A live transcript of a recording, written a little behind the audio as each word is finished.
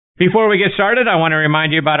Before we get started, I want to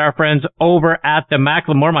remind you about our friends over at the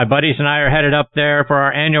Macklemore. My buddies and I are headed up there for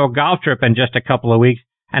our annual golf trip in just a couple of weeks,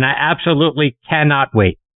 and I absolutely cannot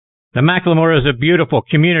wait. The Macklemore is a beautiful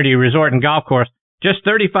community resort and golf course just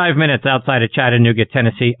 35 minutes outside of Chattanooga,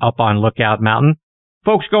 Tennessee, up on Lookout Mountain.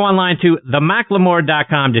 Folks, go online to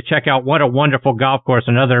themacklemore.com to check out what a wonderful golf course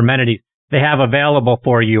and other amenities they have available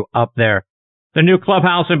for you up there. The new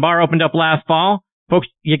clubhouse and bar opened up last fall. Folks,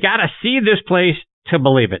 you got to see this place to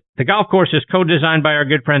believe it. The golf course is co-designed by our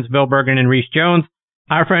good friends Bill Bergen and Reese Jones.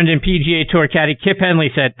 Our friend and PGA Tour caddy Kip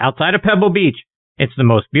Henley said, outside of Pebble Beach, it's the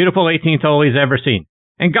most beautiful 18th hole he's ever seen.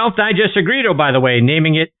 And Golf Digest agreed, by the way,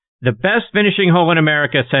 naming it the best finishing hole in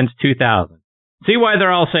America since 2000. See why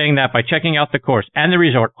they're all saying that by checking out the course and the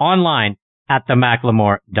resort online at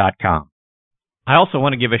themacklemore.com. I also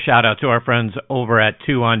want to give a shout out to our friends over at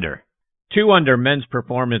 2 Under. 2 Under men's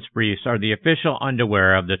performance briefs are the official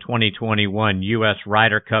underwear of the 2021 U.S.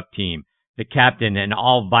 Ryder Cup team, the captain and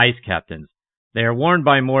all vice captains. They are worn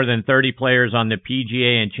by more than 30 players on the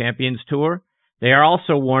PGA and Champions Tour. They are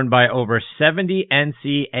also worn by over 70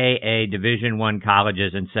 NCAA Division I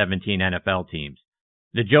colleges and 17 NFL teams.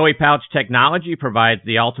 The Joey Pouch technology provides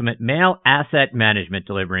the ultimate male asset management,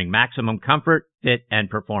 delivering maximum comfort, fit, and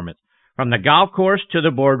performance, from the golf course to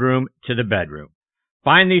the boardroom to the bedroom.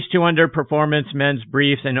 Find these 2 Under performance men's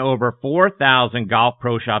briefs in over 4,000 golf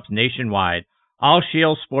pro shops nationwide, all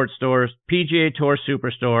Shield sports stores, PGA Tour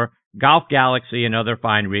Superstore, Golf Galaxy, and other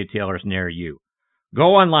fine retailers near you.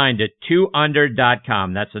 Go online to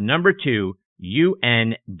 2under.com. That's the number 2,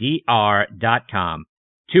 UNDR.com.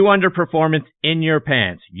 2 Under performance in your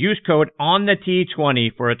pants. Use code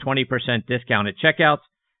ONTHE20 for a 20% discount at checkouts.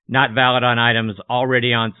 Not valid on items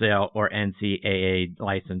already on sale or NCAA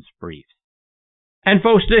licensed briefs. And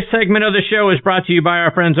folks, this segment of the show is brought to you by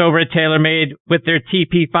our friends over at TaylorMade with their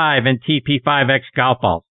TP5 and TP5X golf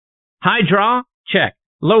balls. High draw? Check.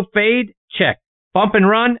 Low fade? Check. Bump and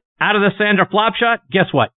run? Out of the sand or flop shot?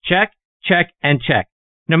 Guess what? Check, check, and check.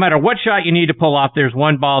 No matter what shot you need to pull off, there's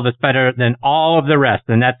one ball that's better than all of the rest,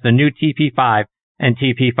 and that's the new TP5 and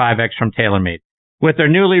TP5X from TaylorMade. With their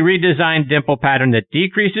newly redesigned dimple pattern that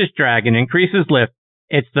decreases drag and increases lift,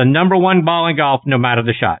 it's the number one ball in golf no matter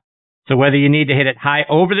the shot. So whether you need to hit it high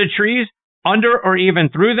over the trees, under, or even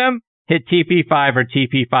through them, hit TP5 or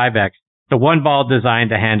TP5X, the one ball designed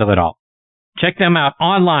to handle it all. Check them out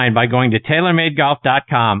online by going to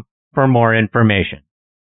TaylorMadeGolf.com for more information.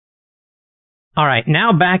 All right,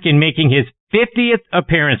 now back in making his 50th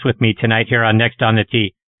appearance with me tonight here on Next on the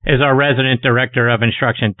Tee is our resident director of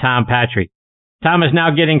instruction, Tom Patri. Tom is now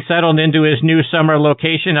getting settled into his new summer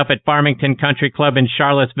location up at Farmington Country Club in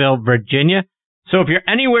Charlottesville, Virginia. So if you're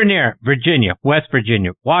anywhere near Virginia, West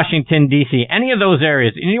Virginia, Washington, D.C., any of those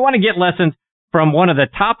areas, and you want to get lessons from one of the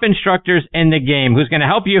top instructors in the game who's going to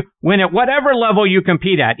help you win at whatever level you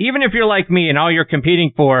compete at, even if you're like me and all you're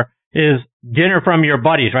competing for is dinner from your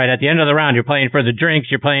buddies, right? At the end of the round, you're playing for the drinks,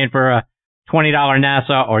 you're playing for a $20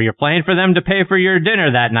 NASA, or you're playing for them to pay for your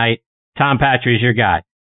dinner that night. Tom Patri is your guy.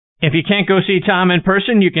 If you can't go see Tom in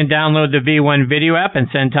person, you can download the V1 video app and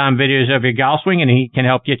send Tom videos of your golf swing, and he can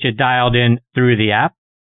help get you dialed in through the app.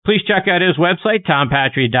 Please check out his website,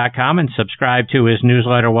 tompatri.com, and subscribe to his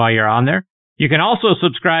newsletter while you're on there. You can also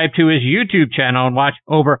subscribe to his YouTube channel and watch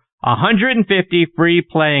over 150 free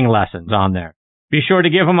playing lessons on there. Be sure to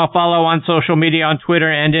give him a follow on social media on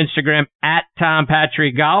Twitter and Instagram at Tom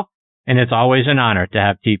Patri Golf, and it's always an honor to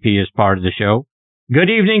have TP as part of the show. Good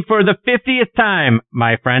evening for the 50th time,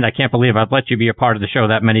 my friend. I can't believe I've let you be a part of the show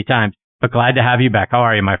that many times, but glad to have you back. How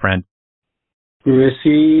are you, my friend? Chrissy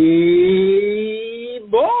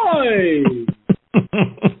boy! 50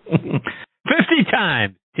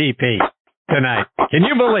 times, TP, tonight. Can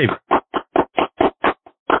you believe it?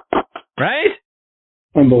 Right?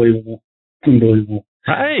 Unbelievable.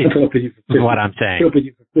 Right. That's what I'm saying. I've with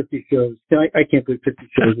you for 50 shows. I can't believe 50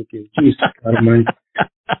 shows with you. Jesus God Almighty.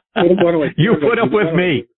 Why do I? You put up with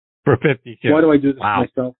me for 50 shows. Why do I do this to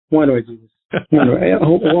myself? Why do I do this? A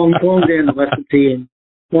long day in the lesson tee,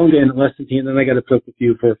 and then I got to put up with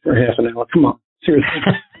you for half an hour. Come on, seriously.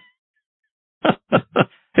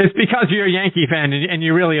 It's because you're a Yankee fan and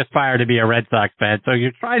you really aspire to be a Red Sox fan, so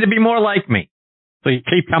you're trying to be more like me. So you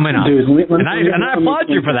keep coming on. Dude, and I applaud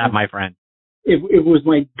you for that, my friend. If it was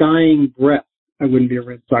my dying breath, I wouldn't be a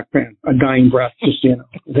Red Sox fan. A dying breath, just so you know.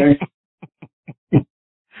 Okay?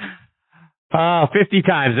 50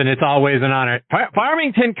 times, and it's always an honor.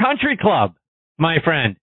 Farmington Country Club, my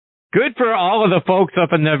friend. Good for all of the folks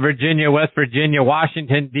up in the Virginia, West Virginia,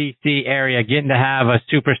 Washington, D.C. area getting to have a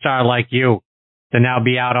superstar like you to now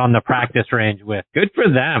be out on the practice range with. Good for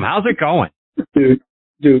them. How's it going? Dude,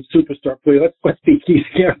 superstar, please. Let's be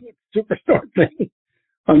scary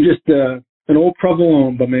I'm just an old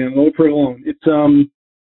provolone, but man, an old provolone.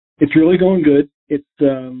 It's really going good. It's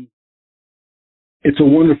a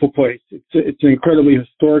wonderful place. It's an incredibly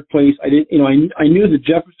historic place. I knew the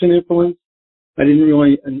Jefferson influence. I didn't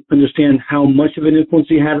really understand how much of an influence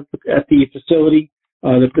he had at the facility,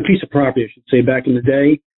 the piece of property, I should say, back in the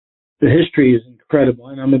day. The history is incredible,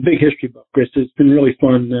 and I'm a big history buff, Chris. It's been really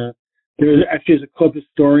fun. There actually is a club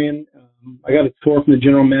historian. I got a tour from the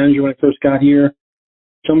general manager when I first got here.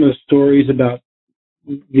 Some of the stories about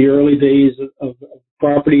the early days of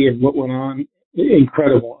property and what went on,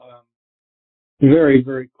 incredible. Very,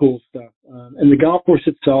 very cool stuff. And the golf course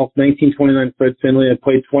itself, 1929 Fred Finley, I've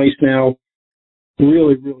played twice now.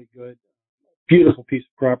 Really, really good. Beautiful piece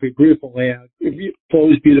of property, beautiful layout. It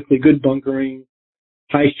flows beautifully, good bunkering,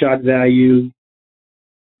 high shot value,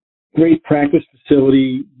 great practice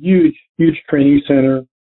facility, huge training center.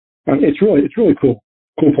 It's really cool.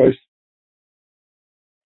 Cool place.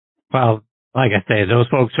 Well, like I say, those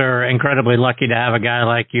folks are incredibly lucky to have a guy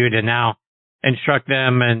like you to now instruct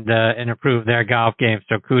them and improve their golf game.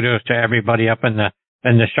 So kudos to everybody up in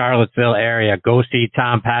the Charlottesville area. Go see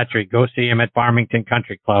Tom Patri. Go see him at Farmington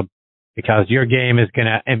Country Club, because your game is going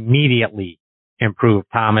to immediately improve.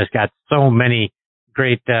 Tom has got so many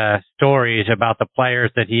great stories about the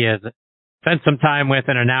players that he has spent some time with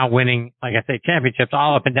and are now winning, like I say, championships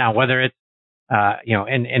all up and down, whether it's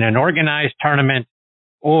in an organized tournament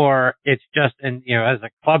or it's just as a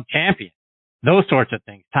club champion. Those sorts of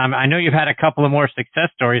things. Tom, I know you've had a couple of more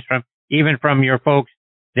success stories from your folks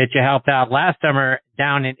that you helped out last summer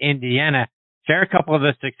down in Indiana. Share a couple of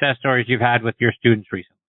the success stories you've had with your students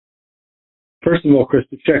recently. First of all, Chris,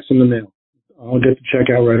 the check's in the mail. I'll get the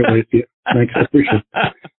check out right away for you. Thanks, I appreciate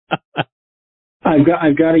it.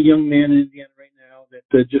 I've got a young man in Indiana right now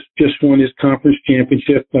that just won his conference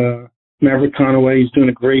championship. Maverick Conaway. He's doing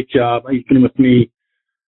a great job. He's been with me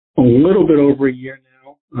a little bit over a year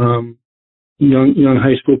now. Young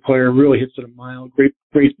high school player, really hits it a mile. Great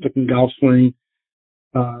looking golf swing.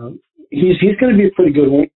 He's going to be a pretty good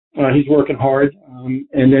one. He's working hard.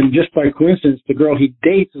 And then just by coincidence, the girl he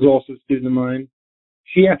dates is also a student of mine.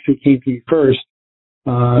 She actually came to me first,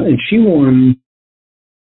 and she won.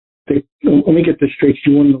 Let me get this straight.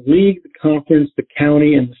 She won the league, the conference, the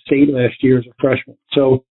county, and the state last year as a freshman.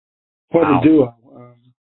 So quite a duo.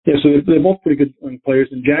 So they're both pretty good young players.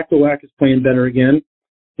 And Jack Lowak is playing better again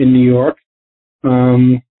in New York.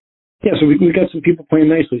 So we got some people playing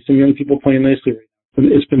nicely, some young people playing nicely right now.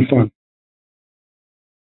 It's been fun.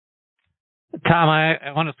 Tom,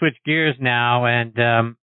 I want to switch gears now,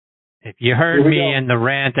 and if you heard me in the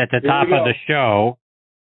rant at the top of the show,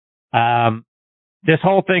 this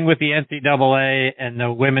whole thing with the NCAA and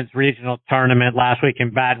the women's regional tournament last week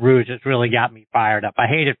in Baton Rouge has really got me fired up. I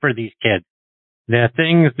hate it for these kids. The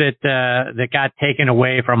things that got taken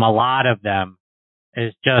away from a lot of them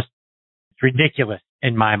is just ridiculous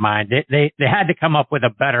in my mind. They had to come up with a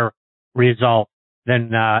better result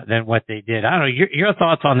than what they did. I don't know your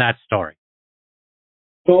thoughts on that story.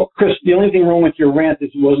 Well, Chris, the only thing wrong with your rant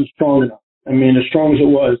is it wasn't strong enough. I mean, as strong as it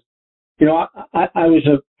was, I was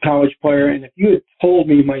a college player, and if you had told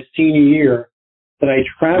me my senior year that I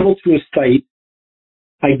traveled to a site,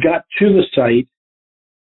 I got to the site,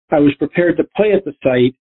 I was prepared to play at the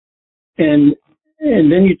site, and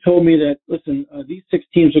then you told me that, listen, these 6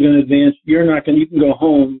 teams are going to advance. You can go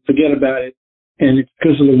home, forget about it. And it's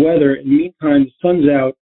because of the weather. In the meantime, the sun's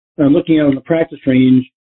out. I'm looking out on the practice range,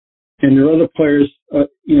 and there are other players, of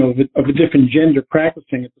a different gender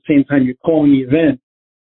practicing at the same time you're calling the event.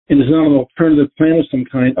 And there's not an alternative plan of some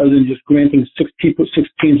kind other than just granting 6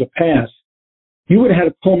 teams a pass. You would have had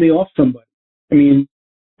to pull me off somebody. I mean,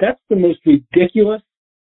 that's the most ridiculous,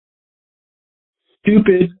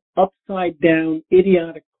 stupid, upside down,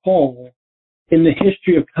 idiotic call in the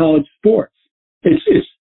history of college sports. It's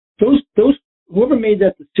those whoever made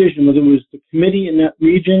that decision, whether it was the committee in that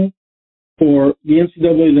region or the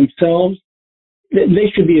NCAA themselves,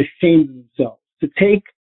 they should be ashamed of themselves to take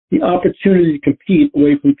the opportunity to compete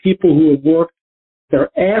away from people who have worked their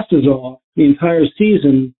asses off the entire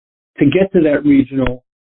season to get to that regional,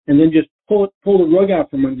 and then just pull the rug out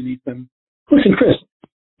from underneath them. Listen, Chris,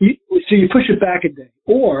 so you push it back a day,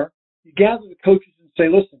 or you gather the coaches and say,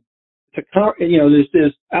 listen,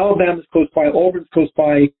 there's Alabama's close by, Auburn's close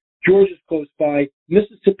by, Georgia's close by,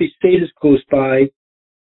 Mississippi State is close by,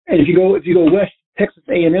 and if you go west, Texas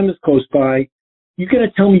A&M is close by. You're going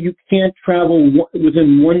to tell me you can't travel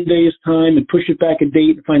within 1 day's time and push it back a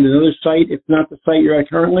date and find another site, if not the site you're at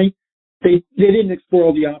currently? They didn't explore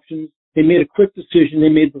all the options. They made a quick decision. They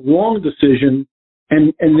made the wrong decision,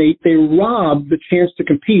 and they robbed the chance to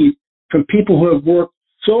compete from people who have worked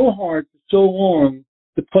so hard for so long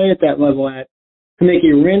to play at that level at, to make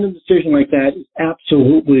a random decision like that is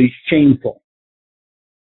absolutely shameful.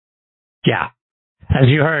 Yeah. As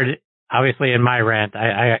you heard, obviously in my rant,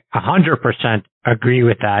 I 100% agree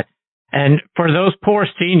with that. And for those poor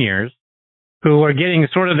seniors who are getting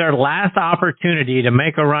sort of their last opportunity to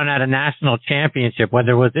make a run at a national championship,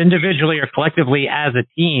 whether it was individually or collectively as a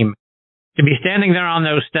team, to be standing there on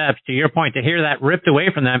those steps, to your point, to hear that ripped away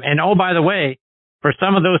from them. And oh, by the way, for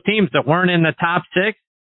some of those teams that weren't in the top 6,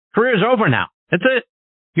 career's over now. That's it.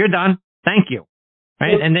 You're done. Thank you.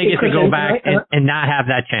 Right? And they get to go back and not have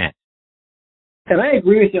that chance. And I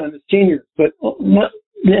agree with you on the seniors,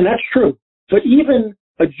 and that's true. But even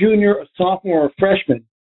a junior, a sophomore, or a freshman,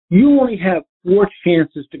 you only have 4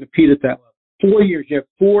 chances to compete at that level. 4 years, you have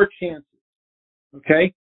 4 chances.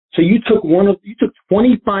 Okay? So you took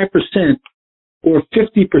 25% or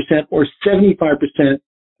 50% or 75%,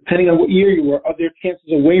 depending on what year you were, of their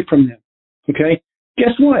chances away from them. Okay?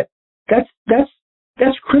 Guess what?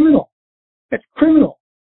 That's criminal. That's criminal.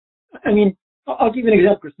 I mean, I'll give you an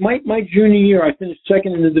example, Chris. My junior year, I finished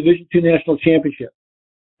second in the Division II National Championship.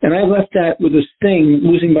 And I left that with a sting,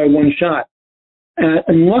 losing by 1 shot.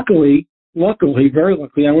 And luckily, very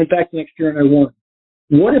luckily, I went back the next year and I won.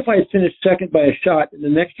 What if I had finished second by a shot, and the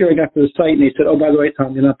next year I got to the site and they said, oh, by the way,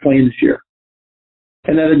 Tom, you're not playing this year.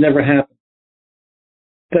 And that had never happened.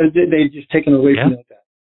 They'd just taken away from me like that.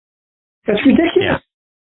 That's ridiculous. Yeah.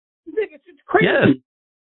 It's crazy.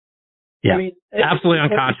 Yeah. I mean, absolutely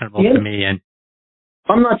unconscionable to me. And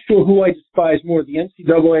I'm not sure who I despise more, the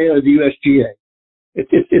NCAA or the USGA.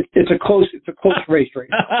 It's a close race right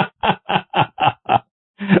now.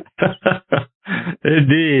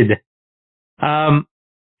 Indeed.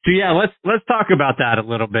 So yeah, let's talk about that a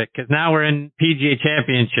little bit, because now we're in PGA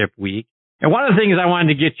Championship week. And one of the things I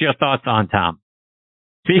wanted to get your thoughts on, Tom,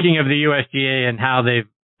 speaking of the USGA and how they've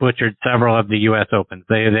butchered several of the U.S. Opens.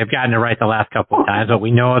 They've gotten it right the last couple of times, but we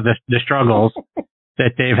know of the struggles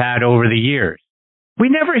that they've had over the years. We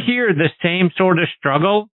never hear the same sort of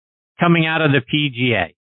struggle coming out of the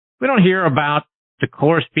PGA. We don't hear about the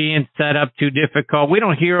course being set up too difficult. We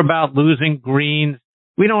don't hear about losing greens.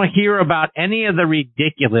 We don't hear about any of the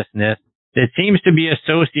ridiculousness that seems to be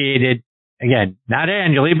associated, again, not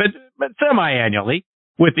annually, but semi-annually,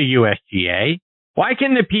 with the USGA. Why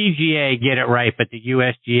can the PGA get it right, but the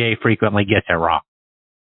USGA frequently gets it wrong?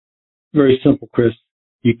 Very simple, Chris.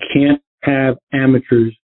 You can't have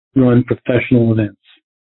amateurs run professional events.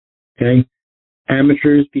 Okay?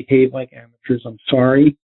 Amateurs behave like amateurs. I'm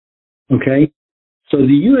sorry. Okay? So the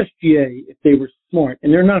USGA, if they were smart,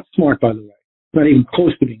 and they're not smart, by the way, not even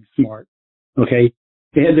close to being smart, okay?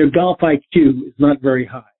 They had their golf IQ is not very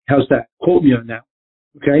high. How's that? Quote me on that.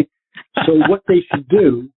 Okay? So what they should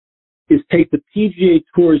do is take the PGA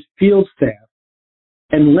Tour's field staff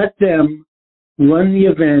and let them run the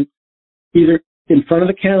event either in front of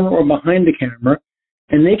the camera or behind the camera,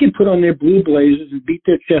 and they can put on their blue blazers and beat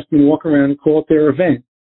their chest and walk around and call it their event.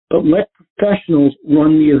 But let professionals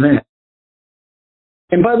run the event.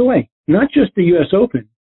 And by the way, not just the U.S. Open,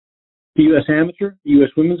 the U.S. Amateur, the U.S.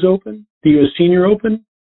 Women's Open, the U.S. Senior Open,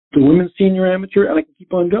 the Women's Senior Amateur, and I can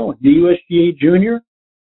keep on going. The USGA Junior,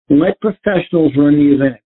 let professionals run the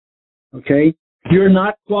event. Okay? You're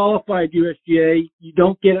not qualified, USGA. You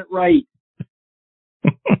don't get it right.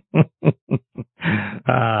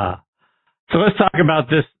 So let's talk about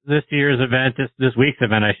this year's event, this week's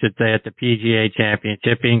event, I should say, at the PGA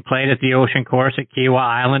Championship, being played at the Ocean Course at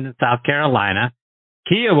Kiawah Island in South Carolina.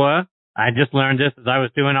 Kiawah, I just learned this as I was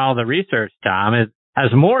doing all the research, Tom,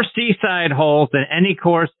 has more seaside holes than any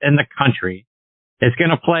course in the country. It's going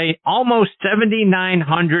to play almost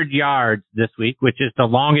 7,900 yards this week, which is the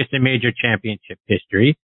longest in major championship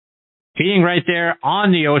history. Being right there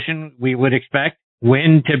on the ocean, we would expect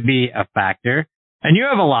wind to be a factor. And you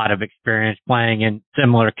have a lot of experience playing in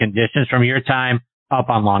similar conditions from your time up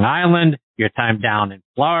on Long Island, your time down in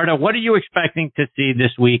Florida. What are you expecting to see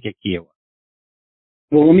this week at Kiawah?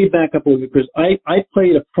 Well, let me back up a little bit, because I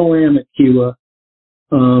played a Pro-Am at Kiawah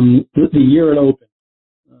the year it opened.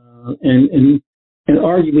 And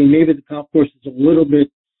arguably maybe the golf course is a little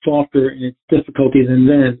bit softer in its difficulty than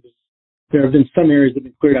then. There have been some areas that have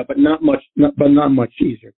been cleared out, but not much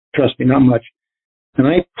easier. Trust me, not much. And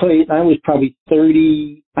I was probably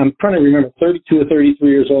 30, I'm trying to remember, 32 or 33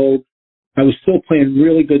 years old. I was still playing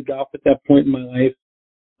really good golf at that point in my life.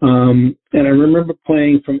 And I remember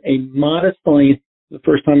playing from a modest length the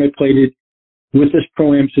first time I played it with this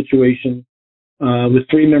Pro-Am situation, with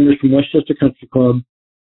 3 members from Westchester Country Club.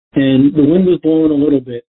 And the wind was blowing a little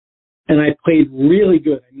bit. And I played really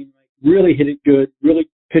good. I mean, like, really hit it good, really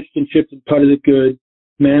pitched and chipped and putted it good,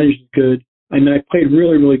 managed it good. I mean, I played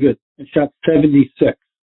really, really good and shot 76.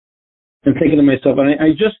 And thinking to myself, and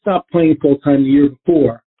I just stopped playing full time the year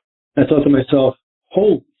before. I thought to myself,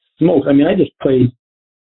 holy smokes. I mean, I just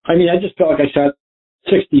felt like I shot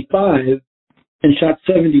 65 and shot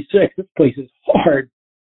 76. This place is hard.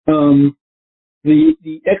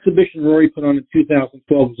 The exhibition Rory put on in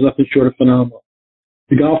 2012 was nothing short of phenomenal.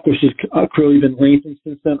 The golf course has clearly been lengthened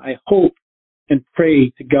since then. I hope and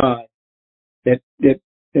pray to God that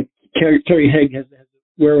Kerry Haig has the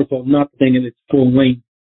wherewithal not playing in its full length,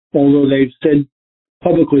 although they've said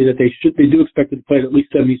publicly that they do expect it to play at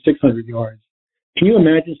least 7,600 yards. Can you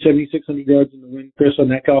imagine 7,600 yards in the wind, Chris, on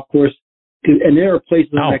that golf course? And there are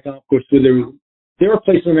places on that golf course where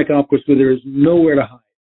there is nowhere to hide.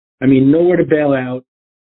 I mean, nowhere to bail out,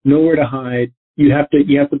 nowhere to hide. You have to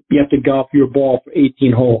golf your ball for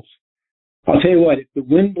 18 holes. I'll tell you what, if the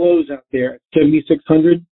wind blows out there at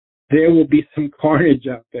 7,600, there will be some carnage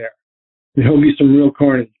out there. There will be some real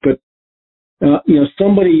carnage. But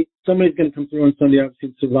somebody's going to come through on Sunday, obviously,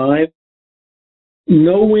 and survive.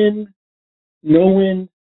 No wind,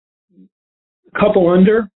 a couple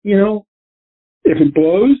under. If it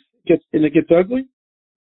blows, it gets ugly.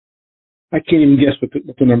 I can't even guess what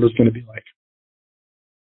the number's going to be like.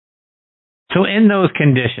 So in those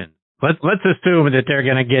conditions, let's assume that they're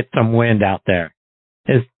going to get some wind out there.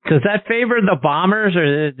 Does that favor the Bombers,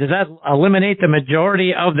 or does that eliminate the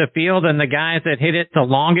majority of the field and the guys that hit it the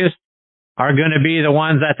longest are going to be the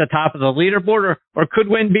ones at the top of the leaderboard, or could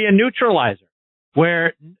wind be a neutralizer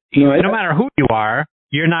where no matter who you are,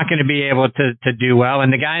 you're not going to be able to do well?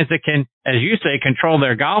 And the guys that can, as you say, control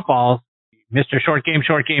their golf balls, Mr. Short game,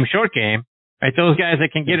 right? Those guys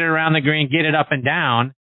that can get it around the green, get it up and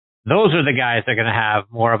down, those are the guys that are going to have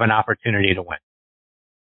more of an opportunity to win.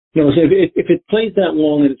 So if it plays that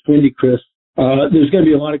long and it's windy, Chris, there's going to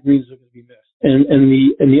be a lot of greens that are going to be missed. And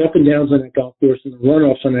the up and downs on that golf course and the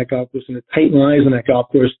runoffs on that golf course and the tight lies on that golf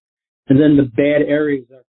course and then the bad areas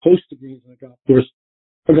that are close to greens on the golf course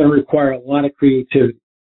are going to require a lot of creativity.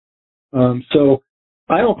 So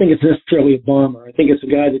I don't think it's necessarily a bomber. I think it's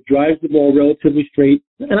a guy that drives the ball relatively straight.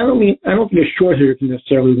 And I don't think a short hitter can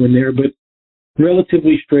necessarily win there, but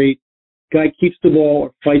relatively straight. Guy keeps the ball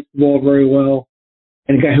or fights the ball very well.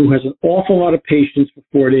 And a guy who has an awful lot of patience for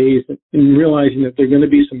 4 days and realizing that there are going to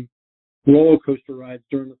be some roller coaster rides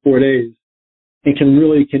during the 4 days and can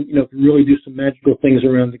really do some magical things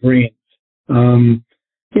around the greens. When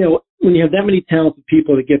you have that many talented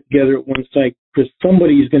people that get together at one site, Chris,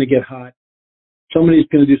 somebody's going to get hot. Somebody's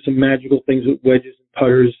going to do some magical things with wedges and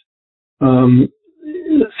putters.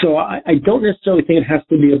 So I don't necessarily think it has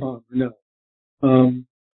to be a bomber, no.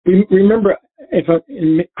 Remember,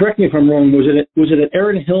 correct me if I'm wrong, was it at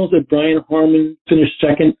Erin Hills that Brian Harmon finished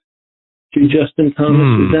second to Justin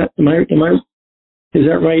Thomas? Is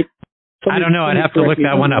that right? I don't know. I'd have to look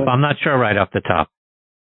that one up. I'm not sure right off the top.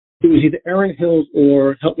 It was either Erin Hills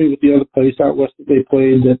or help me with the other place out west that they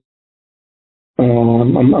played. That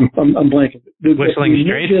I'm blanking. Whistling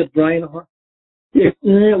Straits? It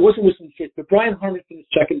wasn't Whistling Straits, but Brian Harmon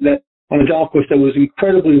finished second on a golf course that was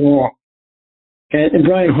incredibly long. And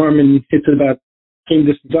Brian Harmon hits it about the same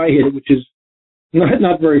distance I hit it, which is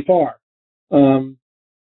not very far.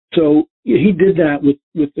 So he did that with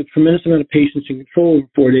a tremendous amount of patience and control over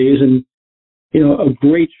 4 days and, a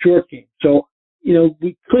great short game. So,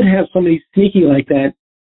 we could have somebody sneaky like that,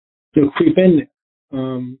 creep in there.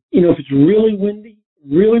 If it's really windy,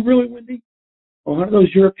 really, really windy, a lot of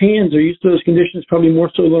those Europeans are used to those conditions probably more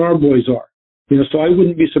so than our boys are. So I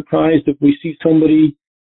wouldn't be surprised if we see somebody,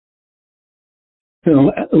 a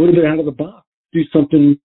little bit out of the box, do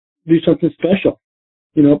something special.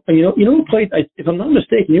 Who played, if I'm not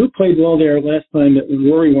mistaken, who played well there last time when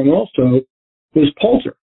Rory won also was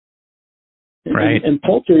Poulter. Right. And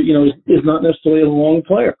Poulter, is not necessarily a long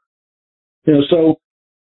player. So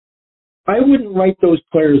I wouldn't write those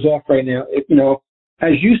players off right now.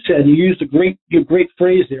 As you said, you used a great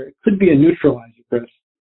phrase there. It could be a neutralizer, Chris.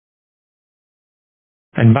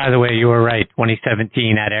 And by the way, you were right.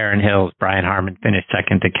 2017 at Erin Hills, Brian Harmon finished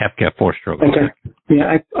second to Koepka, 4-stroke. Okay.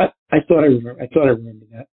 Yeah, I thought I remembered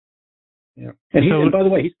that. Yeah. And by the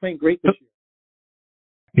way, he's playing great this year.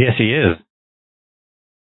 Yes, he is.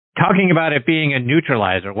 Talking about it being a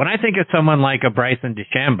neutralizer, when I think of someone like a Bryson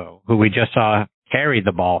DeChambeau, who we just saw carry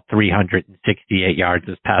the ball 368 yards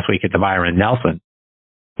this past week at the Byron Nelson,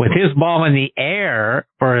 with his ball in the air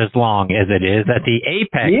for as long as it is, at the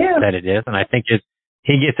apex that it is, and I think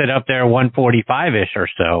he gets it up there 145-ish or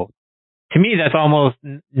so. To me, that's almost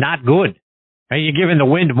not good. Right? You're giving the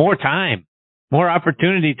wind more time, more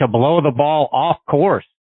opportunity to blow the ball off course.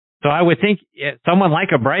 So I would think someone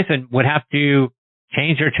like a Bryson would have to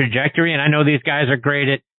change their trajectory? And I know these guys are great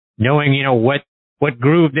at knowing, what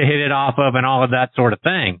groove to hit it off of and all of that sort of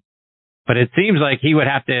thing. But it seems like he would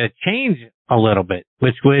have to change a little bit,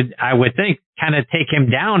 which I would think, kind of take him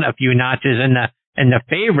down a few notches in the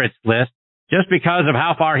favorites list, just because of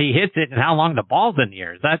how far he hits it and how long the ball's in the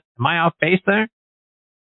air. Am I off base there?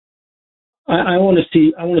 I want to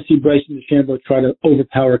see Bryson DeChambeau try to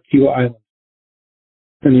overpower Kiawah Island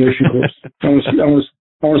in the ocean course. I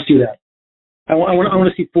want to see that. I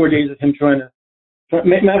want to see 4 days of him trying to.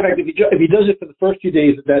 Matter of fact, if he does it for the first 2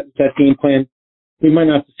 days of that game plan, we might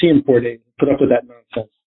not have to see him 4 days. Put up with that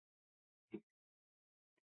nonsense.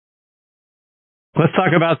 Let's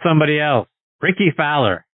talk about somebody else, Ricky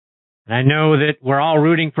Fowler. And I know that we're all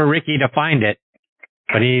rooting for Ricky to find it,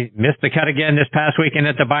 but he missed the cut again this past weekend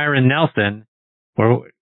at the Byron Nelson,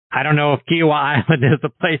 where I don't know if Kiawah Island is the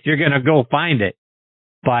place you're going to go find it.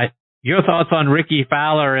 But your thoughts on Ricky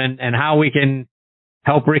Fowler and how we can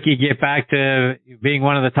help Ricky get back to being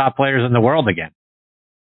one of the top players in the world again?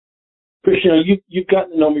 Chris, you've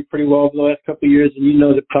gotten to know me pretty well over the last couple of years, and you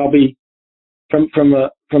know that probably from a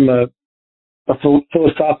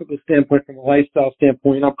philosophical standpoint, from a lifestyle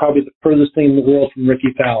standpoint, I'm probably the furthest thing in the world from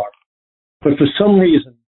Ricky Fowler. But for some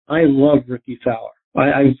reason, I love Ricky Fowler.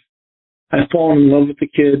 I've fallen in love with the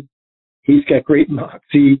kid. He's got great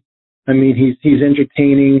moxie. I mean, he's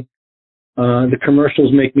entertaining. The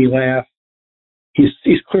commercials make me laugh.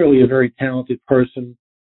 He's clearly a very talented person.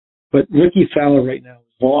 But Ricky Fowler right now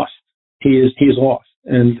is lost. He's lost.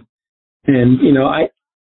 And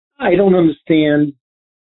I don't understand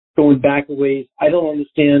going back a ways. I don't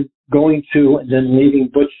understand going to and then leaving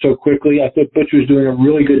Butch so quickly. I thought Butch was doing a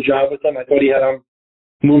really good job with him. I thought he had him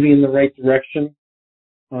moving in the right direction.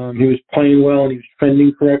 He was playing well and he was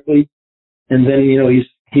trending correctly. And then,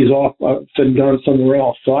 he's off, said and gone somewhere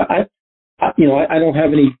else. So I don't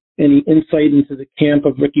have any insight into the camp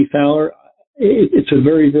of Ricky Fowler. It's a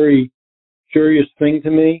very, very curious thing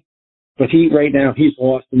to me. But right now he's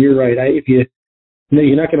lost. And you're right.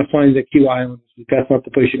 You're not going to find the Kiawah Island. That's not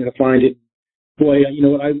the place you're going to find it. Boy, you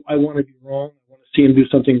know what? I want to be wrong. I want to see him do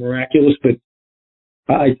something miraculous, but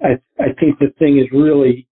I think the thing is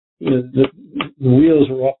really, the wheels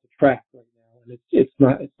are off the track right now, and it's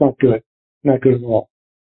not good, not good at all.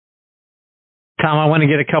 Tom, I want to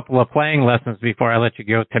get a couple of playing lessons before I let you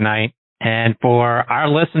go tonight, and for our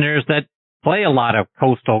listeners that play a lot of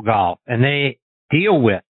coastal golf and they deal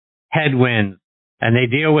with headwinds and they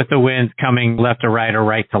deal with the winds coming left to right or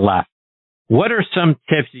right to left. What are some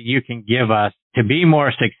tips that you can give us to be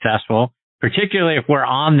more successful, particularly if we're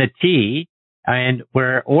on the tee and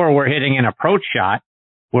we're hitting an approach shot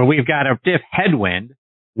where we've got a stiff headwind?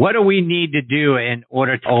 What do we need to do in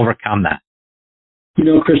order to overcome that?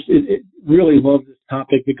 Chris, it really love this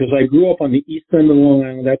topic because I grew up on the east end of Long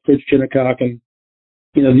Island. That's Fort Shinnecock, and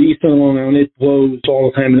the east end of Long Island, it blows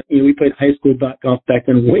all the time. And, we played high school golf back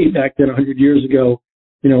then, way back then, 100 years ago.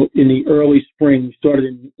 In the early spring, we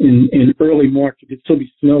started in early March. It could still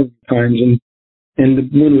be snowing at times, and the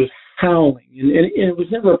wind was howling. And it was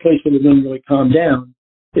never a place where the wind really calmed down.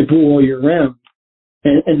 It blew all year round.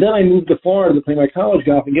 And then I moved to Florida to play my college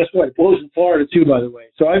golf, and guess what? It blows in Florida too, by the way.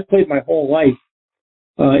 So I've played my whole life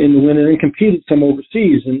in the wind and competed some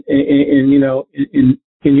overseas, and in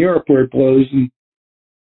Europe where it blows. And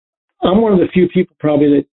I'm one of the few people probably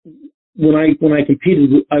that when I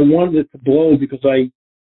competed, I wanted it to blow because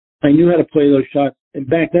I knew how to play those shots. And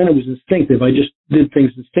back then it was instinctive. I just did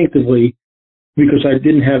things instinctively because I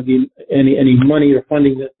didn't have any money or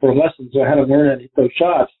funding for lessons. So I had to learn how to hit those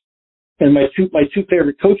shots. And my two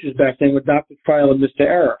favorite coaches back then were Dr. Trial and Mr.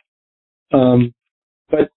 Error.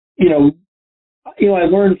 But I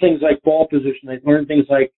learned things like ball position. I learned things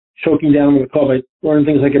like choking down with the club. I learned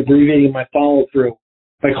things like abbreviating my follow through,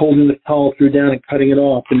 like holding the follow through down and cutting it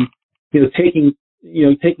off, and taking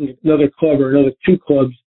another club or another two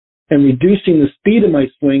clubs and reducing the speed of my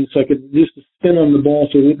swing so I could reduce the spin on the ball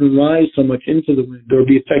so it wouldn't rise so much into the wind or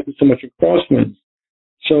be affected so much in crosswinds.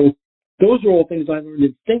 So those are all things I learned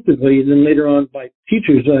instinctively, and then later on by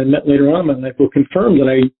teachers that I met later on in my life were confirmed that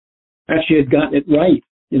I actually had gotten it right,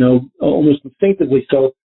 almost instinctively.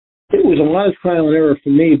 So it was a lot of trial and error for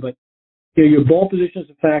me, but your ball position is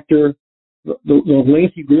a factor. The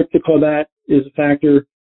length you grip the club at is a factor.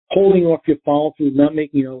 Holding off your follow through, not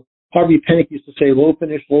making, Harvey Penick used to say low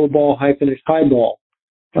finish, low ball, high finish, high ball.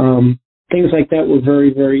 Things like that were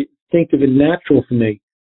very, very instinctive and natural for me.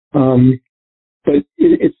 But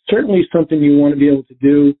it's certainly something you want to be able to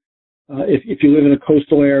do if you live in a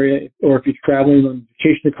coastal area or if you're traveling on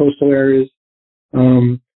vacation to coastal areas.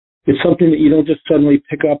 It's something that you don't just suddenly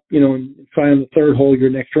pick up, and try on the third hole your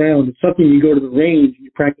next round. It's something you go to the range and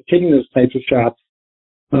you practice hitting those types of shots.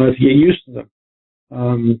 to get used to them.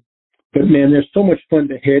 But man, they're so much fun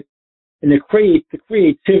to hit, and the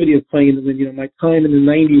creativity of playing in the wind. You know, my time in the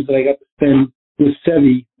 '90s that I got to spend with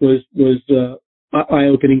Seve was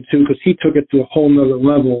eye-opening too, because he took it to a whole nother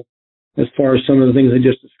level as far as some of the things I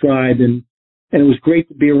just described, and it was great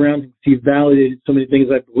to be around him. He validated so many things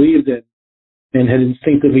I believed in and had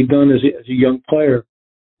instinctively done as a young player.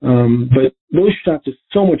 But those shots are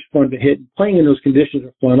so much fun to hit. Playing in those conditions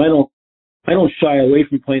are fun. I don't shy away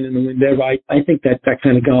from playing in the wind ever. I think that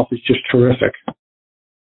kind of golf is just terrific.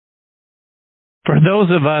 For those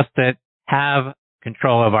of us that have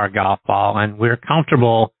control of our golf ball and we're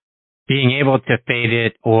comfortable being able to fade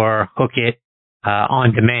it or hook it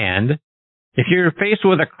on demand, if you're faced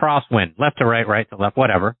with a crosswind, left to right, right to left,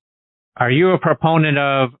 whatever, are you a proponent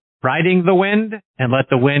of riding the wind and let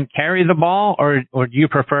the wind carry the ball, or do you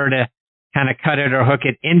prefer to kind of cut it or hook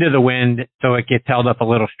it into the wind so it gets held up a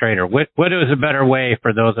little straighter? What is a better way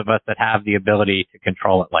for those of us that have the ability to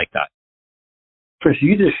control it like that? Chris,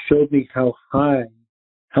 you just showed me how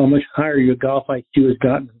much higher your golf IQ has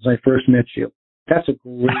gotten since I first met you. That's a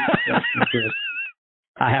great question, Chris.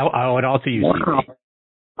 I would also use wow.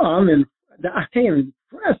 I am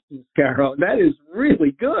impressed, Mascaro. That is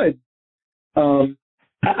really good.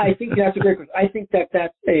 I think that's a great question. I think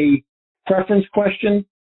that's a preference question.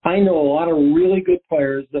 I know a lot of really good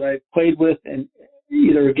players that I've played with and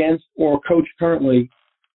either against or coach currently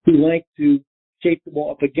who like to shape the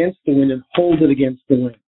ball up against the wind and hold it against the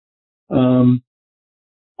wind.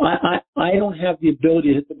 I don't have the ability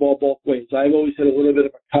to hit the ball both ways. I've always hit a little bit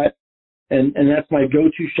of a cut, and that's my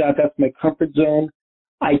go-to shot. That's my comfort zone.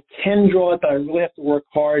 I can draw it, but I really have to work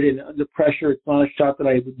hard, and under pressure, it's not a shot that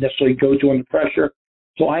I would necessarily go to under pressure.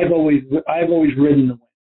 So I've always ridden the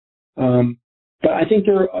wind. But I think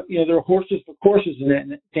there are horses for courses in that.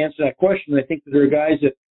 And to answer that question, I think that there are guys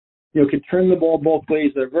that can turn the ball both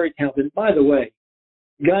ways that are very talented. And by the way,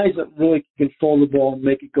 guys that really can control the ball and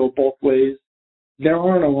make it go both ways, there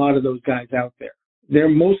aren't a lot of those guys out there.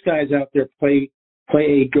 Most guys out there play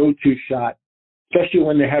a go-to shot, especially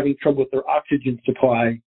when they're having trouble with their oxygen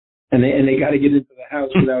supply, and they got to get into the house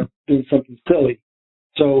without doing something silly.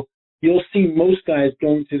 So you'll see most guys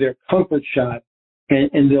going to their comfort shot,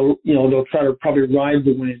 and they'll try to probably ride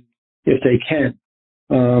the wind if they can.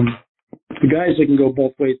 The guys that can go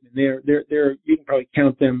both ways, they're you can probably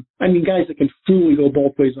count them. I mean, guys that can truly go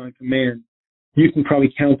both ways on command, you can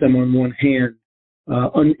probably count them on one hand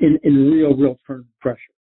in real turn pressure.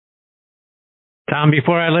 Tom,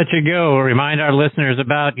 before I let you go, remind our listeners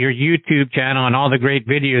about your YouTube channel and all the great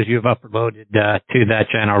videos you've uploaded to that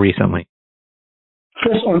channel recently.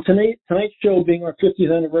 Chris, on tonight's show being our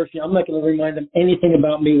 50th anniversary, I'm not going to remind them anything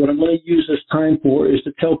about me. What I'm going to use this time for is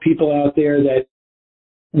to tell people out there that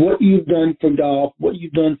what you've done for golf, what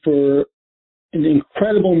you've done for an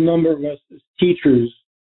incredible number of us as teachers,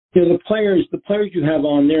 the players you have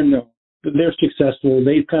on there know that they're successful.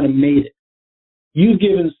 They've kind of made it. You've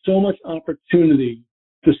given so much opportunity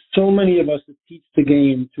to so many of us that teach the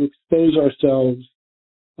game to expose ourselves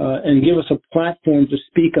and give us a platform to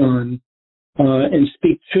speak on and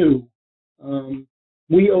speak to.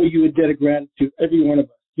 We owe you a debt of gratitude, every one of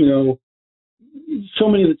us. So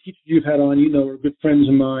many of the teachers you've had on, are good friends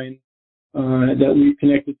of mine that we've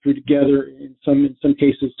connected through together, in some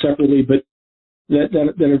cases separately, but that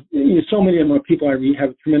are, so many of them are people I have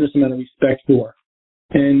a tremendous amount of respect for.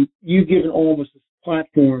 And you've given all of us this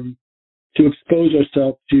platform to expose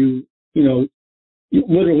ourselves to,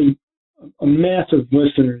 literally a mass of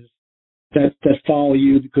listeners that follow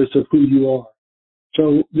you because of who you are.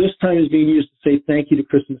 So this time is being used to say thank you to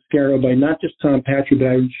Chris Mascaro by not just Tom Patri, but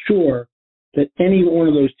I'm sure that any one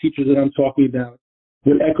of those teachers that I'm talking about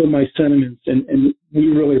would echo my sentiments, and we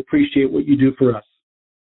really appreciate what you do for us.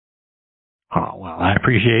 Oh, well, I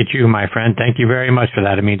appreciate you, my friend. Thank you very much for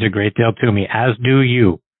that. It means a great deal to me, as do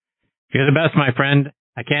you. You're the best, my friend.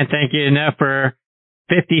 I can't thank you enough for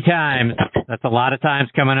 50 times. That's a lot of times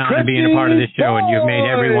coming on and being a part of this show, and you've made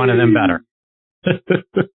every one of them better.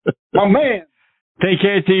 My man. Take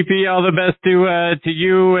care, TP. All the best to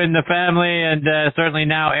you and the family, and certainly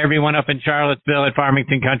now everyone up in Charlottesville at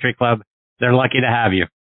Farmington Country Club. They're lucky to have you.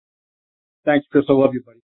 Thanks, Chris. I love you,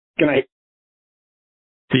 buddy. Good night.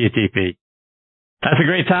 See you, TP. That's a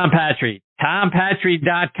great Tom Patri.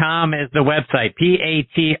 TomPatri.com is the website.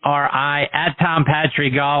 Patri at Tom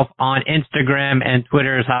Patri Golf on Instagram and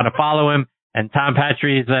Twitter is how to follow him. And Tom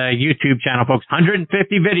Patri's YouTube channel, folks.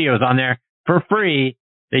 150 videos on there for free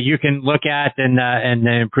that you can look at and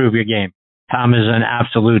improve your game. Tom is an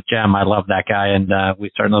absolute gem. I love that guy, and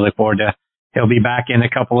we certainly look forward to he'll be back in a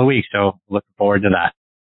couple of weeks. So looking forward to that.